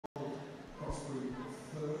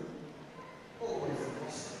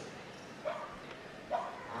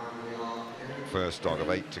First dog of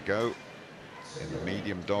 8 to go. In the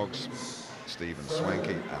medium dogs, Stephen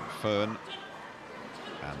Swanky and Fern.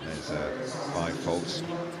 And there's 5 faults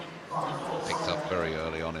picked up very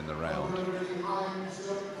early on in the round. Over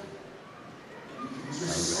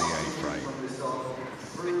the A-frame.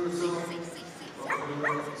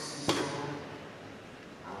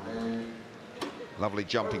 Lovely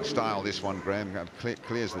jumping style, this one, Graham.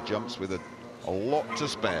 Clears the jumps with a lot to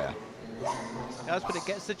spare. Yes, but it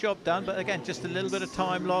gets the job done. But again, just a little bit of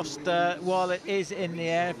time lost while it is in the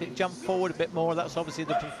air. If it jumped forward a bit more, that's obviously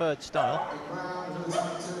the preferred style.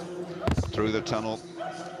 Through the tunnel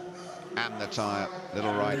and the tyre,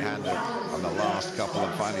 little right-hander on the last couple,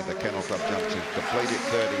 and finally the Kennel Club jump to complete it,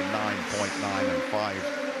 39.9 and 5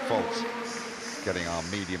 faults, getting our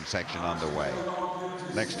medium section underway.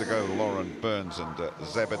 Next to go, Lauren Burns and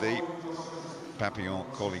Zebedee. Papillon,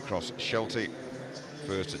 Cauley-Cross, Sheltie.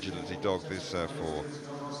 First agility dog, this for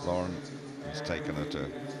Lauren. He's taken her to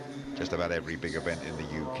just about every big event in the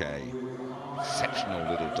UK. Exceptional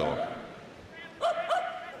little dog.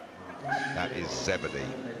 That is Zebedee.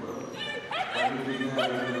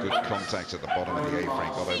 Good contact at the bottom of the A-frame,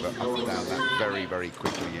 got over up and down that very, very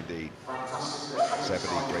quickly indeed.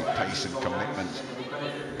 Zebedee, great pace and commitment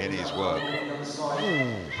in his work.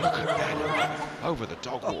 Ooh, look at that, over the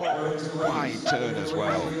dog wall. Wide turn as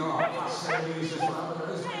well.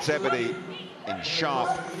 Zebedee in sharp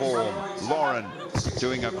form. Lauren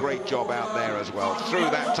doing a great job out there as well. Through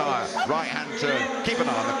that tyre, right-hand turn. Keep an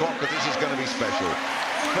eye on the clock because this is going to be special.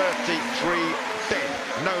 33 dead,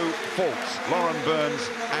 no faults. Lauren Burns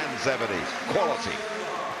and Zebedee, quality.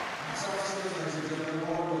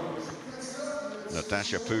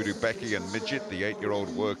 Natasha Pudu-Becky and Midget, the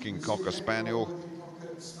 8-year-old working Cocker Spaniel.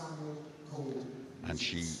 And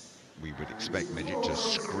we would expect Midget to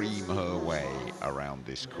scream her way around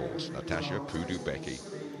this course. Natasha Pudu-Becky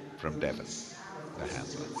from Devon, the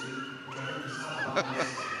handler.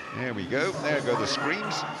 There we go, there go the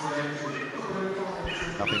screams.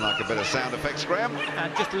 Nothing like a bit of sound effects, Graham.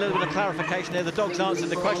 And just a little bit of clarification there. The dog's answered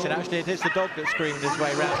the question. Actually, it is the dog that screamed his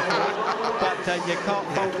way round. But you can't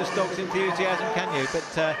fault this dog's enthusiasm, can you? But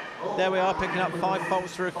there we are, picking up 5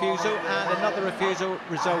 faults for refusal, and another refusal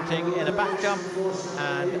resulting in a back jump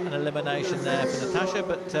and an elimination there for Natasha.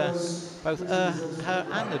 But both her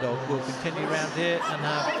and the dog will continue around here and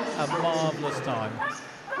have a marvellous time.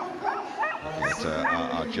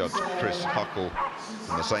 Our judge, Chris Huckle,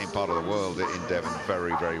 from the same part of the world in Devon,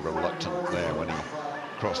 very, very reluctant there when he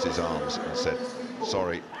crossed his arms and said,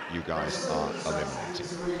 sorry, you guys are eliminated.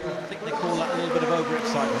 I think they call that a little bit of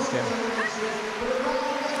overexcitement, Jim.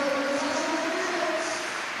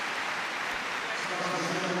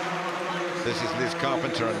 This is Liz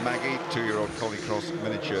Carpenter and Maggie, 2-year-old Cauley-Cross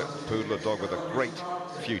miniature poodle, a dog with a great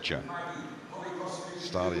future.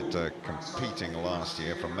 Started competing last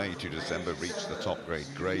year from May to December, reached the top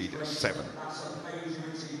grade 7.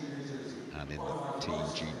 And in the Team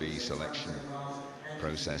GB selection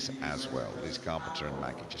process as well. Liz Carpenter and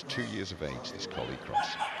Maggie, just 2 years of age, this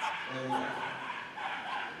Cauley-Cross.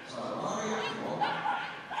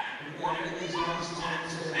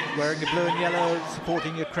 Wearing the blue and yellow,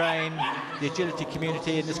 supporting Ukraine, the agility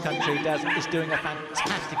community in this country is doing a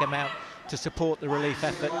fantastic amount to support the relief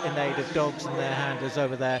effort in aid of dogs and their handlers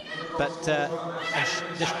over there. But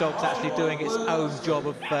this dog's actually doing its own job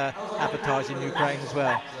of advertising Ukraine as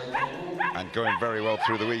well. And going very well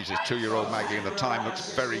through the weeds is 2-year-old Maggie, and the time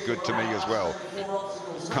looks very good to me as well.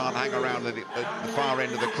 Can't hang around at the far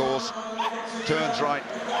end of the course. Turns right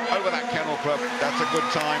over that Kennel Club. That's a good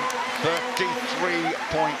time.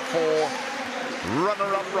 33.4.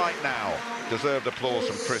 Runner-up right now. Deserved applause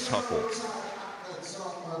from Chris Huckle.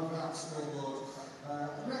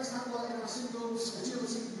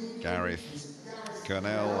 Gareth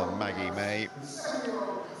Kernell and Maggie May.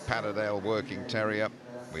 Patterdale Working Terrier.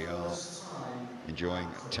 We are enjoying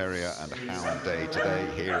Terrier and Hound Day today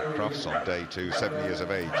here at Crufts on day 2. 7 years of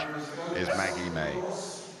age is Maggie May.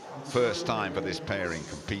 First time for this pairing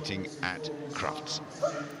competing at Crufts.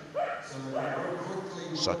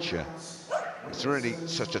 It's really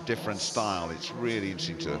such a different style. It's really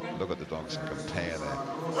interesting to look at the dogs and compare their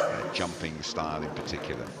jumping style in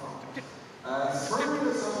particular.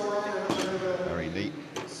 Very neat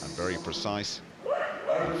and very precise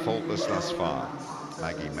and faultless thus far.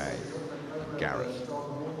 Maggie May and Gareth.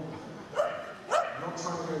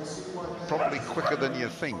 Probably quicker than you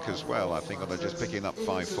think as well, I think, although just picking up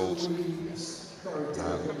 5 faults.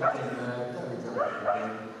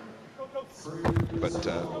 But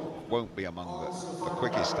won't be among the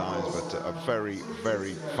quickest times, but a very,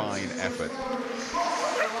 very fine effort.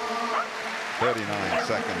 39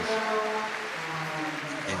 seconds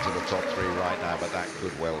into the top 3 right now, but that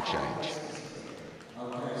could well change.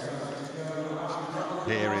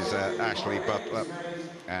 Here is Ashley Butler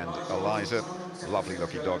and Eliza. Lovely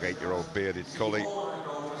looking dog, 8-year-old bearded collie.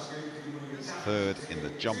 3rd in the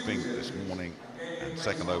jumping this morning and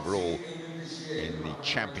 2nd overall in the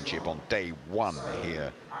championship on day 1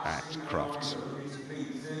 here at Crufts.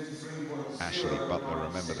 Ashley Butler,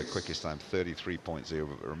 remember the quickest time 33.0,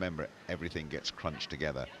 but remember everything gets crunched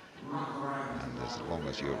together, and as long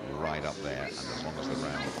as you're right up there and as long as the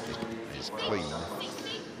round is clean,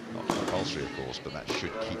 not compulsory of course, but that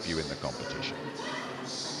should keep you in the competition.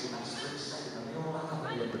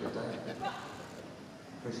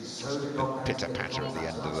 Just a pitter-patter at the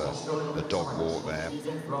end of the dog walk there.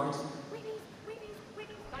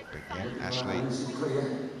 But yeah, Ashley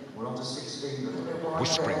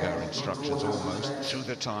whispering her instructions almost through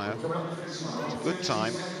the tyre. It's a good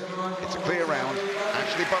time. It's a clear round.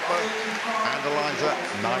 Ashley Butler and Eliza,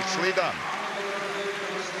 nicely done.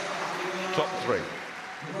 Top 3.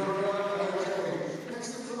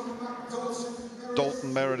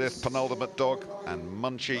 Dalton Meredith, penultimate dog, and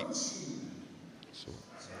Munchie.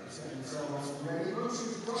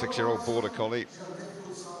 6-year-old border collie.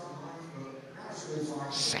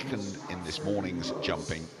 2nd in this morning's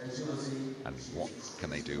jumping, and what can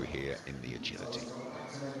they do here in the agility?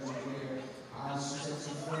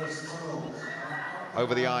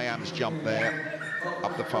 Over the IAMS jump there,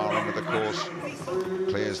 up the far end of the course,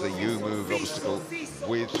 clears the U-move obstacle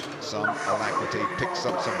with some alacrity, picks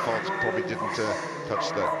up some faults, probably didn't touch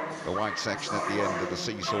the white section at the end of the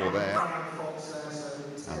seesaw there,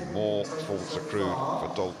 and more faults accrued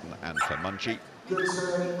for Dalton and for Munchie.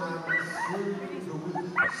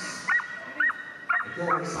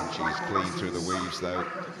 Munchie's clean through the weaves though.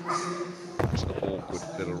 That's an awkward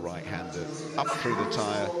little right-hander. Up through the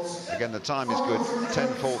tyre. Again, the time is good. 10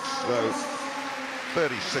 faults though.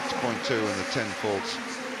 36.2 and the 10 faults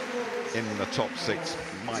in the top 6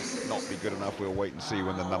 might not be good enough. We'll wait and see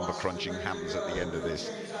when the number crunching happens at the end of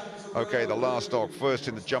this. Okay, the last dog first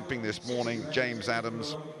in the jumping this morning, James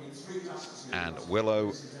Adams and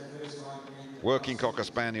Willow. Working Cocker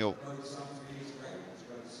Spaniel.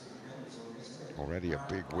 Already a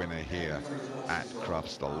big winner here at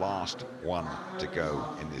Crufts, the last one to go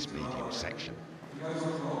in this medium section.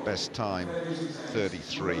 Best time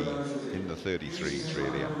 33, in the 33s,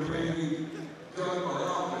 really unclear.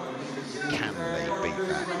 Can they beat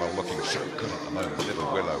that? Well, looking so good at the moment.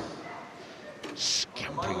 Little Willow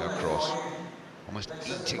scampering across, almost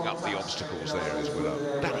eating up the obstacles there is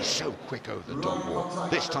Willow. That is so quick over the dog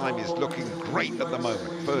walk. This time is looking great at the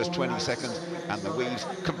moment. First 20 seconds and the weaves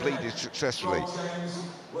completed successfully.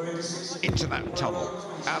 Into that tunnel.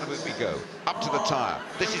 Out of it we go. Up to the tyre.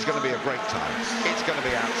 This is going to be a great time. It's going to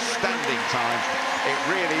be outstanding time. It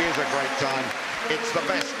really is a great time. It's the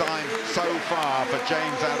best time so far for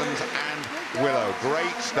James Adams and Willow.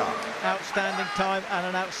 Great stuff. Outstanding time and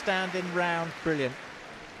an outstanding round. Brilliant.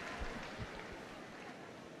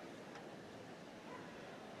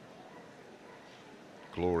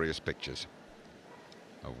 Glorious pictures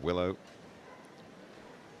of Willow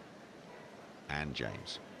and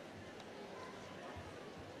James.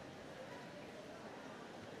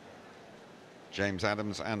 James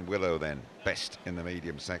Adams and Willow then best in the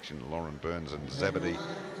medium section. Lauren Burns and Zebedee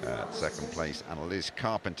 2nd place, and Liz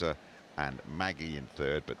Carpenter and Maggie in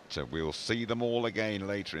 3rd, but we'll see them all again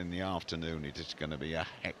later in the afternoon. It is going to be a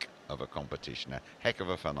heck of a competition, a heck of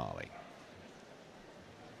a finale.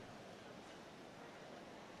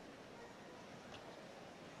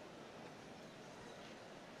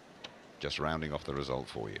 Just rounding off the result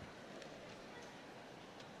for you.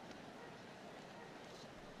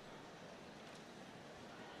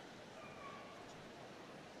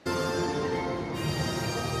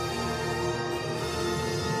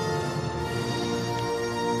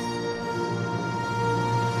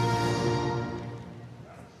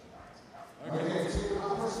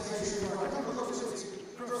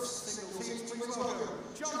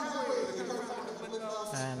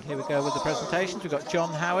 And here we go with the presentations. We've got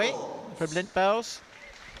John Howie from Lintbells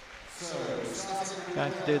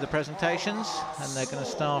going to do the presentations, and they're going to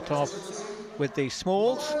start off with the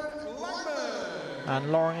smalls,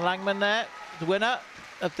 and Lauren Langman there, the winner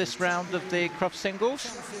of this round of the Crufts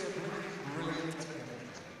singles.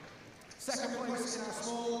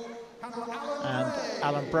 And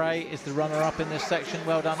Alan Bray is the runner-up in this section.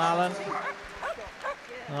 Well done, Alan.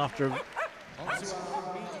 And after a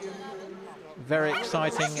very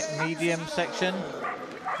exciting medium section,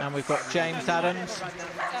 and we've got James Adams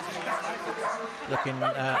looking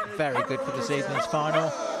very good for this evening's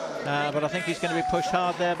final, but I think he's going to be pushed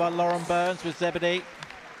hard there by Lauren Burns with Zebedee.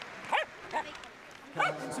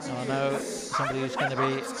 I know somebody who's going to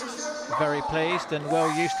be very pleased and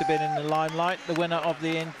well used to being in the limelight, the winner of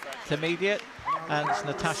the intermediate, and it's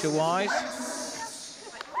Natasha Wise.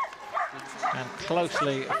 And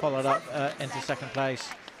closely followed up into second place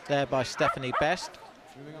there by Stephanie Best.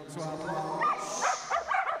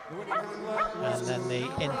 And then the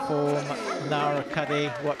in-form Nara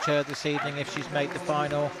Cuddy, watch her this evening if she's made the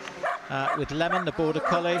final with Lemon, the Border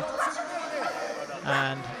Collie,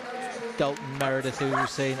 and Dalton Meredith, who we've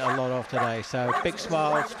seen a lot of today. So big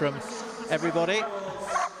smiles from everybody,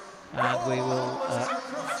 and we will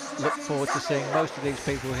look forward to seeing most of these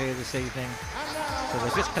people here this evening. So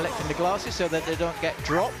they're just collecting the glasses so that they don't get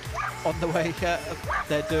dropped on the way.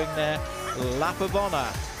 They're doing their lap of honour.